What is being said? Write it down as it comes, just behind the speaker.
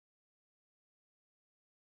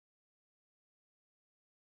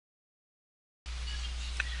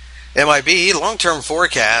MIB long-term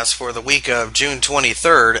forecast for the week of June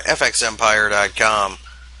 23rd, FXEmpire.com.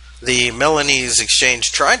 The Milanese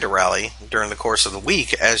exchange tried to rally during the course of the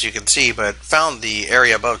week, as you can see, but found the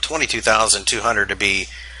area above 22,200 to be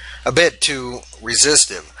a bit too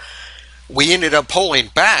resistive. We ended up pulling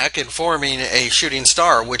back and forming a shooting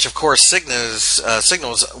star, which of course signals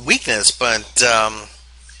weakness, but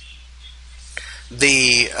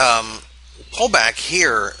the pullback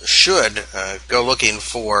here should go looking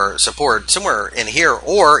for support somewhere in here,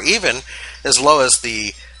 or even as low as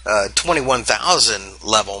the 21,000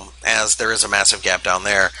 level, as there is a massive gap down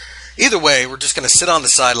there. Either way, we're just going to sit on the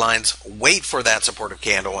sidelines, wait for that supportive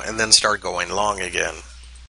candle, and then start going long again.